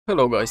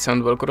Hello guys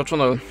and welcome to the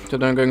channel.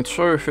 Today I'm going to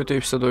show you a few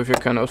tips to do if you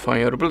cannot find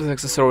your Bluetooth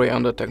accessory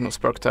on the Tecno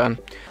Spark 10.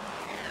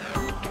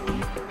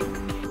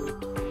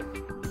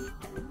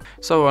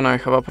 So when I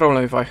have a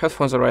problem with my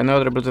headphones or any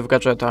other Bluetooth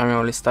gadget, I'm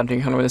only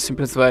starting with the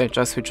simplest way: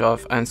 just switch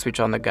off and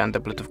switch on again the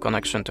Bluetooth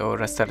connection to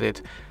restart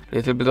it.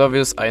 Little bit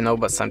obvious, I know,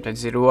 but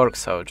sometimes it works,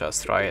 so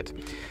just try it.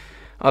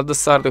 At the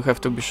start you have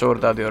to be sure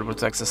that your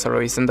Bluetooth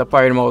accessory is in the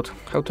power mode.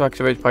 How to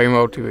activate power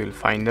mode you will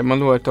find the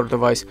manual to your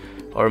device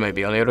or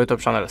maybe on your YouTube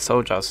channel,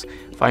 so just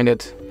find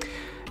it.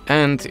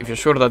 And if you're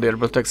sure that your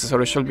Bluetooth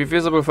accessory should be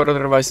visible for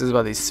other devices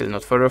but is still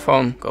not for your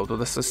phone, go to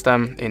the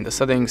system, in the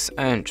settings,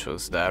 and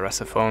choose the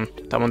reset phone.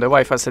 Tap on the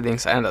Wi-Fi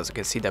settings, and as you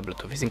can see the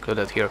Bluetooth is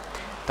included here.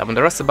 Tap on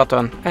the reset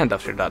button, and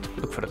after that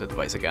look for the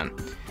device again.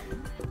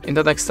 In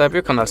the next step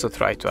you can also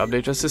try to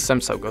update your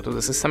system, so go to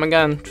the system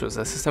again, choose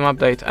the system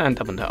update, and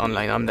tap on the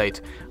online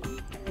update.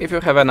 If you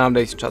have an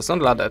update, just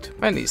download it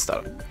and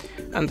install.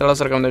 And the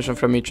last recommendation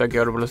from me: check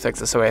your Bluetooth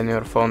accessory on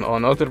your phone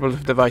or other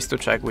Bluetooth device to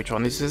check which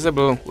one is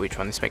visible, which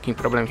one is making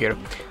problem here.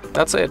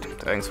 That's it,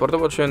 thanks for the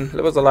watching,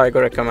 leave us a like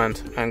or a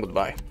comment, and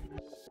goodbye.